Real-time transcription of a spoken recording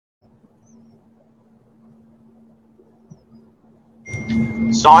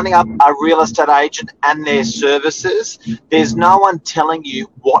signing up a real estate agent and their services. There's no one telling you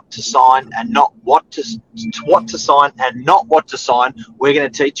what to sign and not what to sign and not what to sign. We're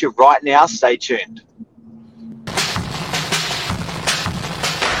going to teach you right now. Stay tuned.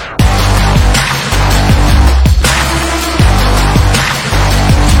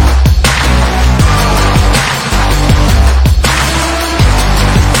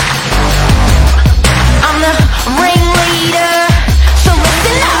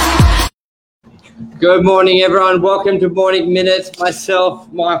 Good morning, everyone. Welcome to Morning Minutes. Myself,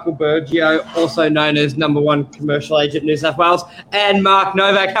 Michael Bergio, also known as #1 commercial agent New South Wales, and Mark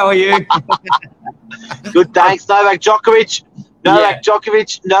Novak. How are you? Good, thanks. Novak Djokovic. Novak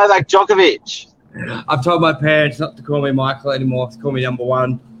Djokovic. I've told my parents not to call me Michael anymore, to call me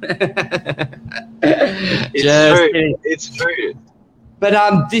 #1. It's true.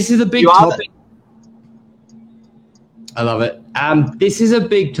 But this is a big topic. I love it. This is a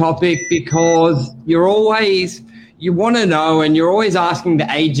big topic because you want to know, and you're always asking the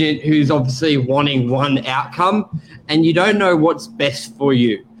agent who's obviously wanting one outcome, and you don't know what's best for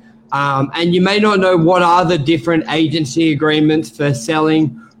you. And you may not know what are the different agency agreements for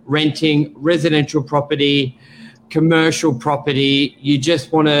selling, renting, residential property, commercial property. You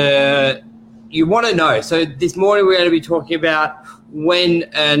want to know. So this morning we're going to be talking about when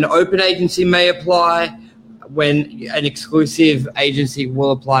an open agency may apply, when an exclusive agency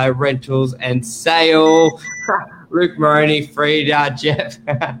will apply, rentals and sale. Luke Moroney, Frida, Jeff.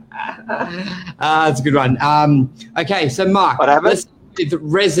 That's a good one. Okay, so Mark, let's do the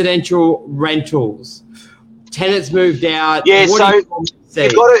residential rentals. Tenants moved out. Yeah, so you've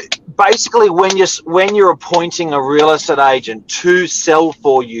got to basically when you're appointing a real estate agent to sell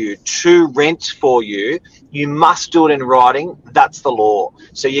for you, to rent for you, you must do it in writing. That's the law.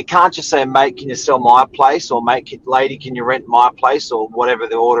 So you can't just say, mate, can you sell my place, or lady, can you rent my place, or whatever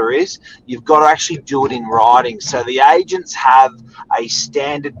the order is. You've got to actually do it in writing. So the agents have a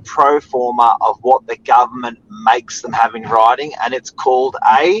standard pro forma of what the government makes them have in writing, and it's called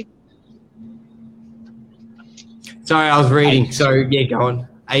a... Sorry, I was reading. So, yeah, go on.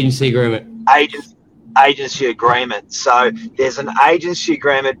 Agency agreement. Agency agreement. So there's an agency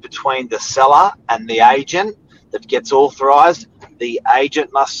agreement between the seller and the agent that gets authorised. The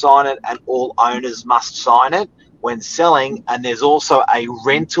agent must sign it, and all owners must sign it when selling. And there's also a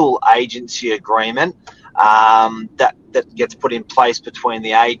rental agency agreement that gets put in place between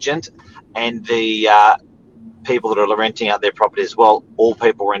the agent and the people that are renting out their property as well. All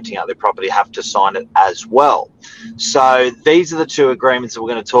people renting out their property have to sign it as well. So these are the two agreements that we're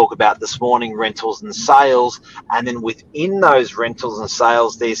going to talk about this morning, rentals and sales. And then within those rentals and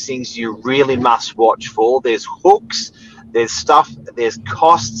sales, there's things you really must watch for. There's hooks, there's stuff, there's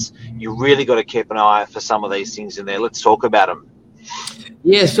costs. You really got to keep an eye for some of these things in there. Let's talk about them.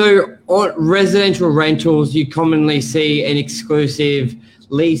 Yeah, so on residential rentals, you commonly see an exclusive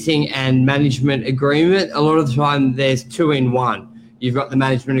leasing and management agreement. A lot of the time there's two in one. You've got the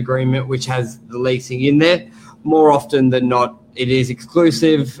management agreement, which has the leasing in there. More often than not, it is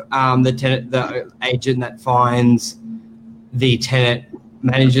exclusive. The agent that finds the tenant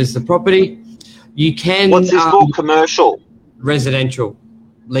manages the property. You can... What's this called? Commercial? Residential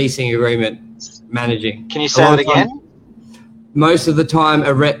leasing agreement managing. Can you say that again? Most of the time,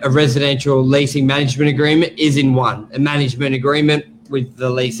 a residential leasing management agreement is in one. A management agreement with the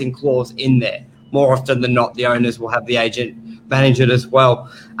leasing clause in there. More often than not, the owners will have the agent manage it as well.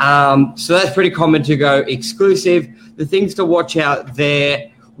 So that's pretty common to go exclusive. The things to watch out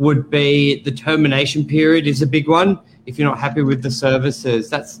there would be the termination period is a big one. If you're not happy with the services,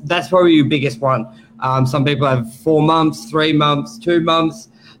 that's probably your biggest one. Some people have 4 months, 3 months, 2 months.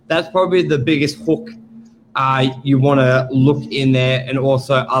 That's probably the biggest hook you want to look in there, and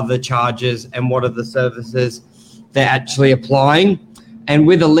also other charges and what are the services they're actually applying. And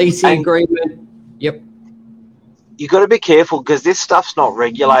with a leasing agreement, yep. You got to be careful because this stuff's not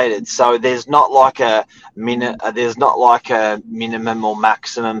regulated. So there's not like a minimum or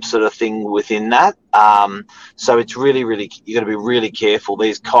maximum sort of thing within that. So it's really, you got to be really careful.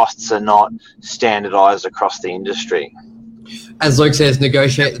 These costs are not standardized across the industry. As Luke says,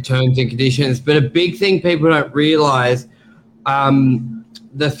 negotiate the terms and conditions. But a big thing people don't realize, the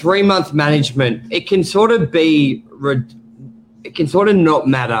 3-month management, it can sort of not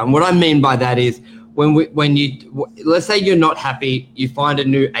matter. And what I mean by that is when you, let's say you're not happy, you find a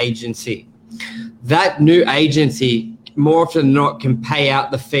new agency. That new agency, more often than not, can pay out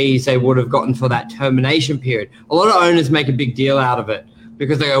the fees they would have gotten for that termination period. A lot of owners make a big deal out of it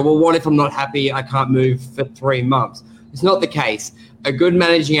because they go, well, what if I'm not happy? I can't move for 3 months. It's not the case. A good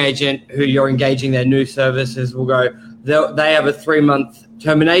managing agent who you're engaging their new services will go, they have a 3-month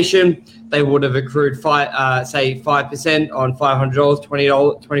termination, they would have accrued say 5% on $500,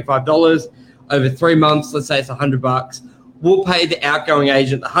 $20, $25 over 3 months. Let's say it's $100. We'll pay the outgoing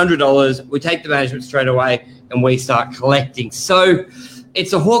agent the $100. We take the management straight away and we start collecting. So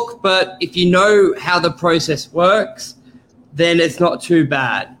it's a hook, but if you know how the process works, then it's not too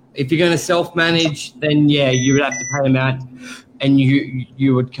bad. If you're going to self-manage, then yeah, you would have to pay them out and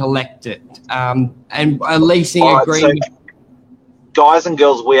you would collect it. And a leasing agreement. So guys and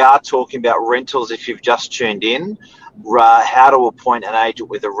girls, we are talking about rentals if you've just tuned in. How to appoint an agent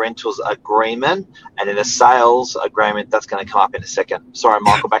with a rentals agreement, and in a sales agreement, that's going to come up in a second. Sorry,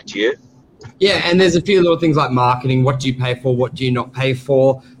 Michael, back to you. Yeah, and there's a few little things like marketing. What do you pay for? What do you not pay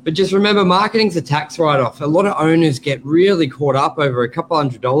for? But just remember, marketing's a tax write-off. A lot of owners get really caught up over a couple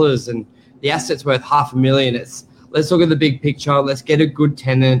 $100 and the asset's worth $500,000. Let's look at the big picture. Let's get a good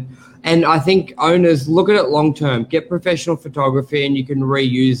tenant. And I think owners look at it long-term. Get professional photography and you can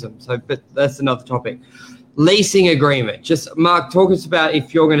reuse them. But that's another topic. Leasing agreement. Just, Mark, talk us about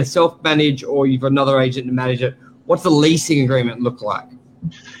if you're going to self-manage or you've got another agent to manage it. What's the leasing agreement look like?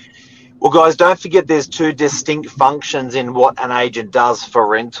 Well, guys, don't forget there's two distinct functions in what an agent does for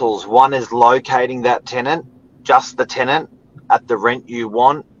rentals. One is locating that tenant, just the tenant, at the rent you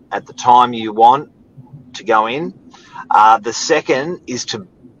want, at the time you want to go in. The second is to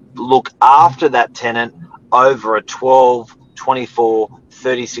look after that tenant over a 12, 24,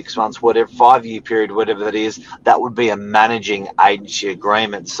 36 months, whatever, 5-year period, whatever it is. That would be a managing agency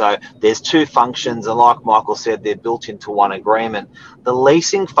agreement. So there's two functions, and like Michael said, they're built into one agreement. The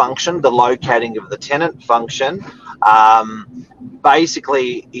leasing function, the locating of the tenant function,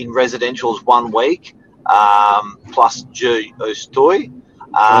 basically in residential is 1 week plus G Ustoi,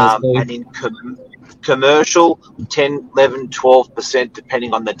 and in commercial 10, 11, 12%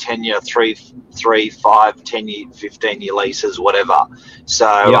 depending on the tenure, 3, 5, 10 year, 15-year leases, whatever. So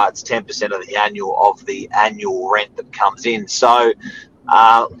it's 10% of the annual rent that comes in. So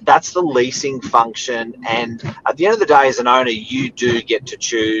that's the leasing function. And at the end of the day, as an owner, you do get to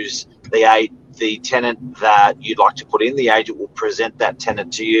choose the tenant that you'd like to put in. The agent will present that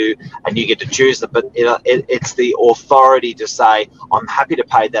tenant to you and you get to choose them. But it's the authority to say, I'm happy to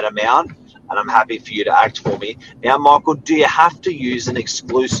pay that amount and I'm happy for you to act for me. Now, Michael, do you have to use an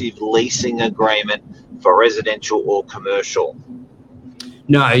exclusive leasing agreement for residential or commercial?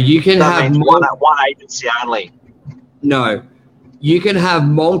 No, you can have one agency only. No, you can have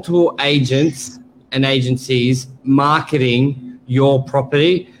multiple agents and agencies marketing your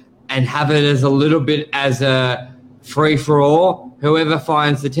property and have it as a little bit as a free-for-all. Whoever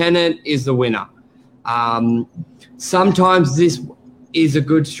finds the tenant is the winner. Sometimes this is a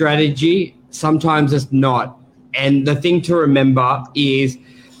good strategy. Sometimes it's not. And the thing to remember is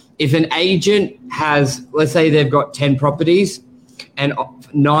if an agent has, let's say they've got 10 properties and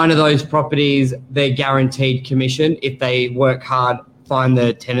 9 of those properties, they're guaranteed commission if they work hard, find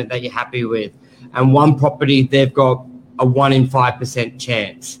the tenant that you're happy with. And 1 property, they've got a 1 in 5%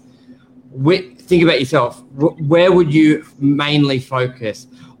 chance. Think about yourself. Where would you mainly focus?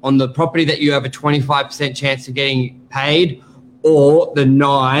 On the property that you have a 25% chance of getting paid, or the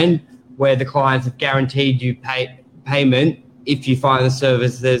 9 where the clients have guaranteed you payment if you find the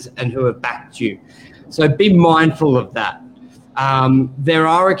services and who have backed you. So be mindful of that. There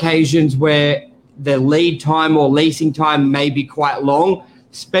are occasions where the lead time or leasing time may be quite long,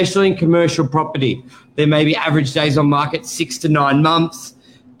 especially in commercial property. There may be average days on market 6 to 9 months,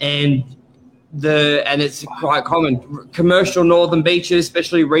 and it's quite common. Commercial Northern Beaches,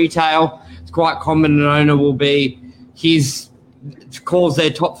 especially retail, it's quite common. An owner will be calls their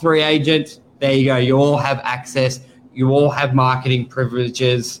top 3 agents. There you go. You all have access. You all have marketing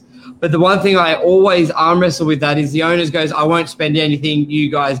privileges. But the one thing I always arm wrestle with that is the owners goes, I won't spend anything. You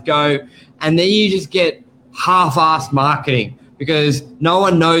guys go. And then you just get half-assed marketing because no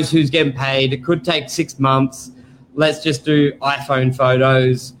one knows who's getting paid. It could take 6 months. Let's just do iPhone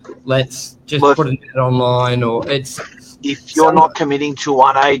photos. Let's just put it online. If you're not committing to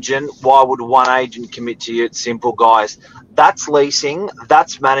one agent, why would one agent commit to you? It's simple, guys. That's leasing,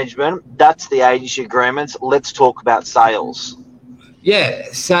 that's management, that's the agency agreements. Let's talk about sales. Yeah,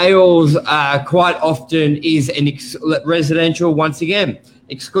 sales quite often is residential, once again,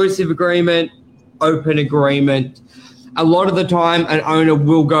 exclusive agreement, open agreement. A lot of the time, an owner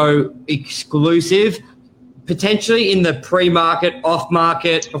will go exclusive, potentially in the pre-market,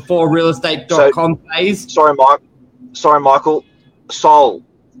 off-market, before realestate.com phase. Sorry, Michael. Sold.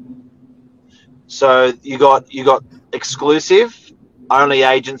 So you got exclusive. One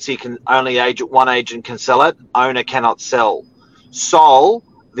agent can sell it. Owner cannot sell. Sold.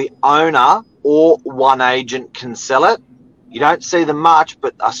 The owner or one agent can sell it. You don't see them much,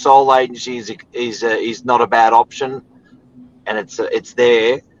 but a sole agency is not a bad option, and it's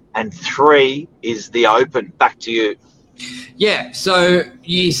there. And 3 is the open. Back to you. Yeah, so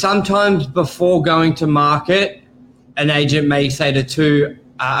you sometimes before going to market, an agent may say to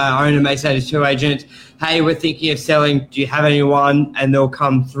owner may say to 2 agents, hey, we're thinking of selling, do you have anyone? And they'll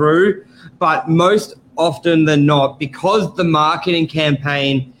come through. But most often than not, because the marketing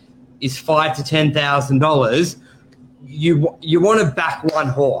campaign is $5,000 to $10,000, you want to back one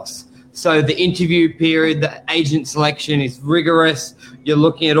horse. So the interview period, the agent selection is rigorous. You're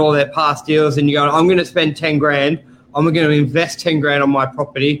looking at all their past deals and you go, I'm going to spend 10 grand. I'm going to invest 10 grand on my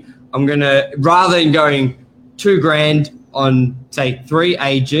property. I'm going to, rather than going 2 grand on, say, 3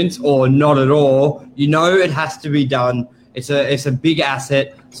 agents or not at all, you know it has to be done. It's a big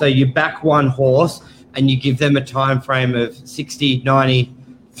asset. So you back one horse and you give them a time frame of 60, 90,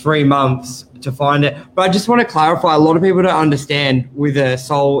 3 months to find it. But I just want to clarify, a lot of people don't understand with a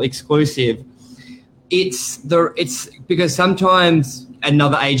sole exclusive. It's because sometimes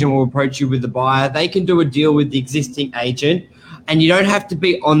another agent will approach you with the buyer. They can do a deal with the existing agent and you don't have to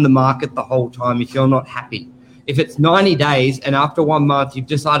be on the market the whole time if you're not happy. If it's 90 days and after 1 month you've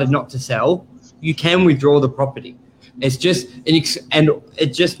decided not to sell, you can withdraw the property. It's just and it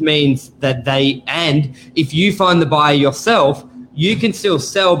just means that if you find the buyer yourself, you can still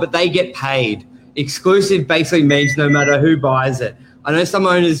sell, but they get paid. Exclusive basically means no matter who buys it. I know some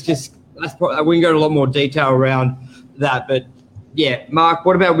owners we can go into a lot more detail around that, but yeah, Mark,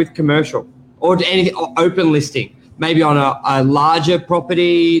 what about with commercial or anything or open listing? Maybe on a larger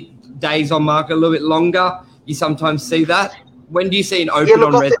property, days on market a little bit longer. You sometimes see that. When do you see an open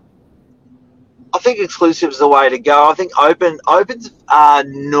on red? I think exclusive is the way to go. I think opens are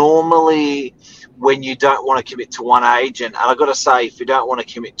normally when you don't want to commit to one agent. And I've got to say, if you don't want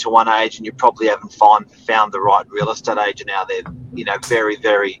to commit to one agent, you probably haven't found the right real estate agent out there. You know, very,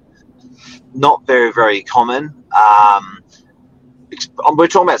 very, not very, very common. We're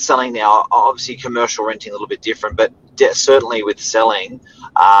talking about selling now. Obviously, commercial renting a little bit different, but certainly with selling,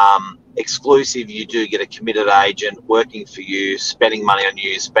 exclusive, you do get a committed agent working for you, spending money on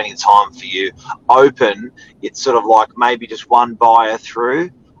you, spending time for you. Open, it's sort of like maybe just one buyer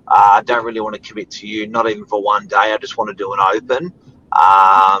through. I don't really want to commit to you, not even for one day. I just want to do an open.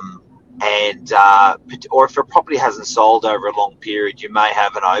 Or if a property hasn't sold over a long period, you may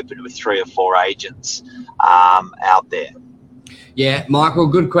have an open with 3 or 4 agents out there. Yeah, Michael,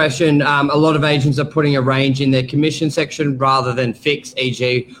 good question. A lot of agents are putting a range in their commission section rather than fixed,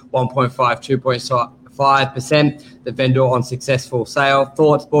 e.g. 1.5, 2.5%, the vendor on successful sale.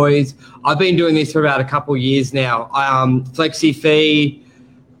 Thoughts, boys? I've been doing this for about a couple of years now. Flexi fee,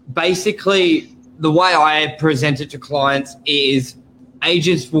 basically the way I present it to clients is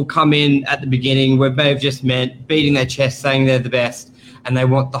agents will come in at the beginning where they've just met, beating their chest, saying they're the best, and they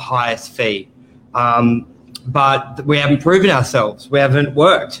want the highest fee. But we haven't proven ourselves. We haven't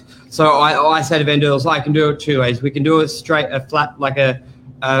worked. So I say to vendors, I can do it 2 ways. We can do it straight, a flat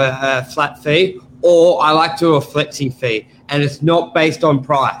fee, or I like to do a flexi fee, and it's not based on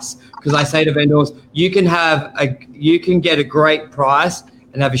price. Because I say to vendors, you can get a great price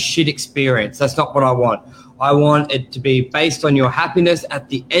and have a shit experience. That's not what I want. I want it to be based on your happiness at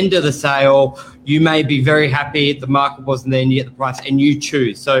the end of the sale. You may be very happy, the market wasn't there, and you get the price, and you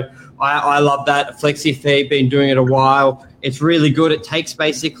choose. So I love that. A flexi fee, been doing it a while. It's really good. It takes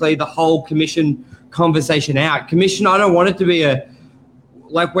basically the whole commission conversation out. Commission, I don't want it to be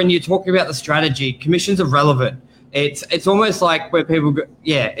like when you're talking about the strategy, commissions are relevant. It's almost like where people go,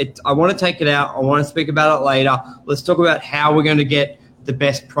 I want to take it out. I want to speak about it later. Let's talk about how we're going to get the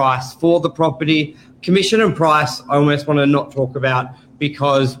best price for the property. Commission and price, I almost want to not talk about,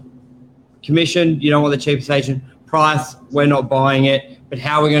 because commission, you don't want the cheapest agent. Price, we're not buying it. But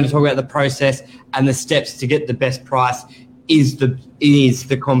how we're going to talk about the process and the steps to get the best price is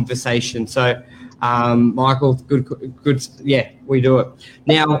the conversation. So, Michael, good. Yeah, we do it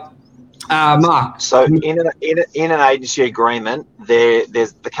now. Mark. So in an agency agreement,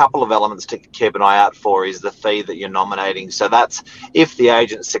 there's the couple of elements to keep an eye out for is the fee that you're nominating. So that's if the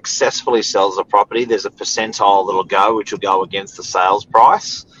agent successfully sells the property, there's a percentile that'll go, which will go against the sales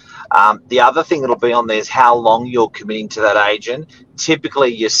price. The other thing that'll be on there is how long you're committing to that agent.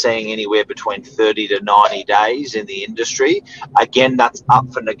 typically you're seeing anywhere between 30 to 90 days in the industry. Again, that's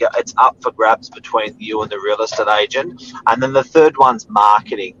it's up for grabs between you and the real estate agent. And then the third one's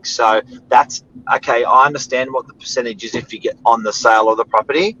marketing. So that's okay. I understand what the percentage is if you get on the sale of the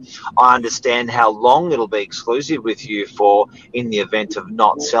property. I understand how long it'll be exclusive with you for in the event of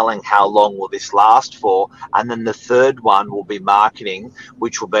not selling. How long will this last for? And then the third one will be marketing,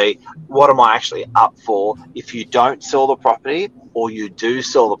 which will be what am I actually up for if you don't sell the property, or you do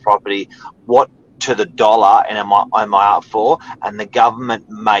sell the property, what to the dollar and am I up for? And the government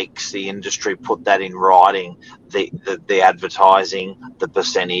makes the industry put that in writing, the advertising, the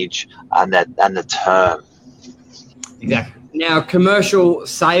percentage, and the term. Exactly. Now, commercial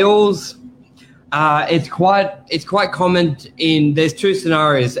sales, it's quite common there's two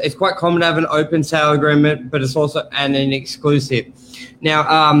scenarios. It's quite common to have an open sale agreement, but it's also an exclusive.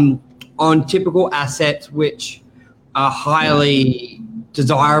 Now, on typical assets which are highly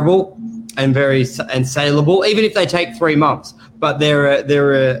desirable and saleable, even if they take 3 months, but they're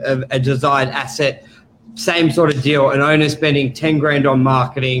a desired asset. Same sort of deal. An owner spending 10 grand on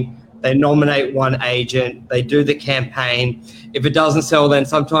marketing. They nominate one agent. They do the campaign. If it doesn't sell, then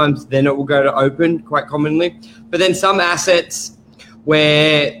it will go to open quite commonly. But then some assets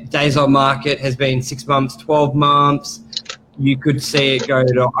where days on market has been 6 months, 12 months, you could see it go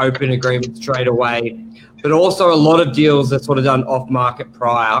to open agreement straight away. But also a lot of deals are sort of done off market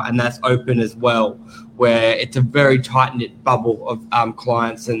prior, and that's open as well, where it's a very tight-knit bubble of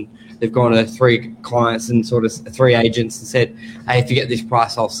clients, and they've gone to 3 clients and sort of 3 agents and said, hey, if you get this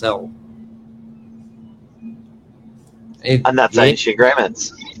price, I'll sell. And that's agency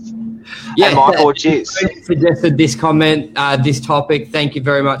agreements. Yeah, and Michael, cheers. Suggested this comment, this topic. Thank you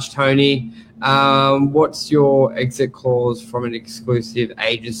very much, Tony. What's your exit clause from an exclusive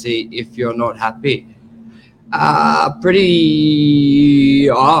agency if you're not happy? To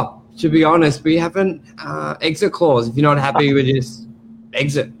be honest, we haven't exit clause. If you're not happy, we just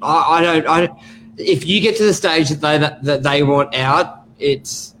exit. If you get to the stage that they want out,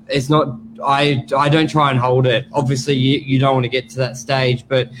 it's not. I don't try and hold it. Obviously, you don't want to get to that stage.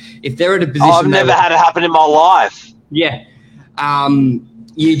 But if they're at a position, I've never had it happen in my life. Yeah,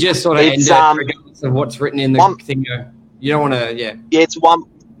 you just sort of end it regardless of what's written in the thing. You don't want to. Yeah, it's one.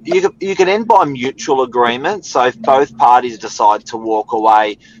 You can end by mutual agreement. So if both parties decide to walk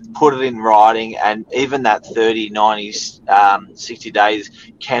away, put it in writing, and even that 30, 90, 60 days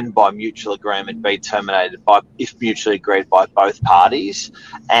can, by mutual agreement, be terminated if mutually agreed by both parties.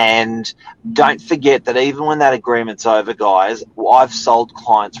 And don't forget that even when that agreement's over, guys, I've sold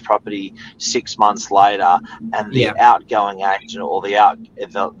clients' property 6 months later, and the outgoing agent or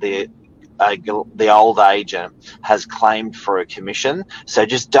the old agent has claimed for a commission. So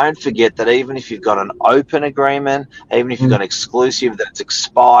just don't forget that even if you've got an open agreement, even if you've got an exclusive that's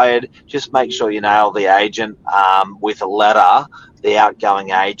expired, just make sure you nail the agent with a letter, the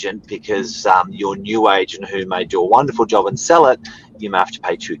outgoing agent, because your new agent who may do a wonderful job and sell it, you may have to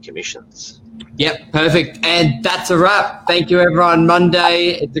pay 2 commissions. Yep, perfect. And that's a wrap. Thank you, everyone.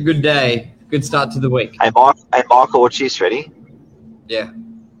 Monday, it's a good day. Good start to the week. Hey, Michael, what's yours ready? Yeah.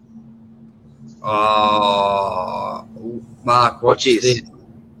 Oh, Mark, watch this.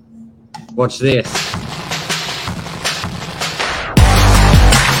 Watch this.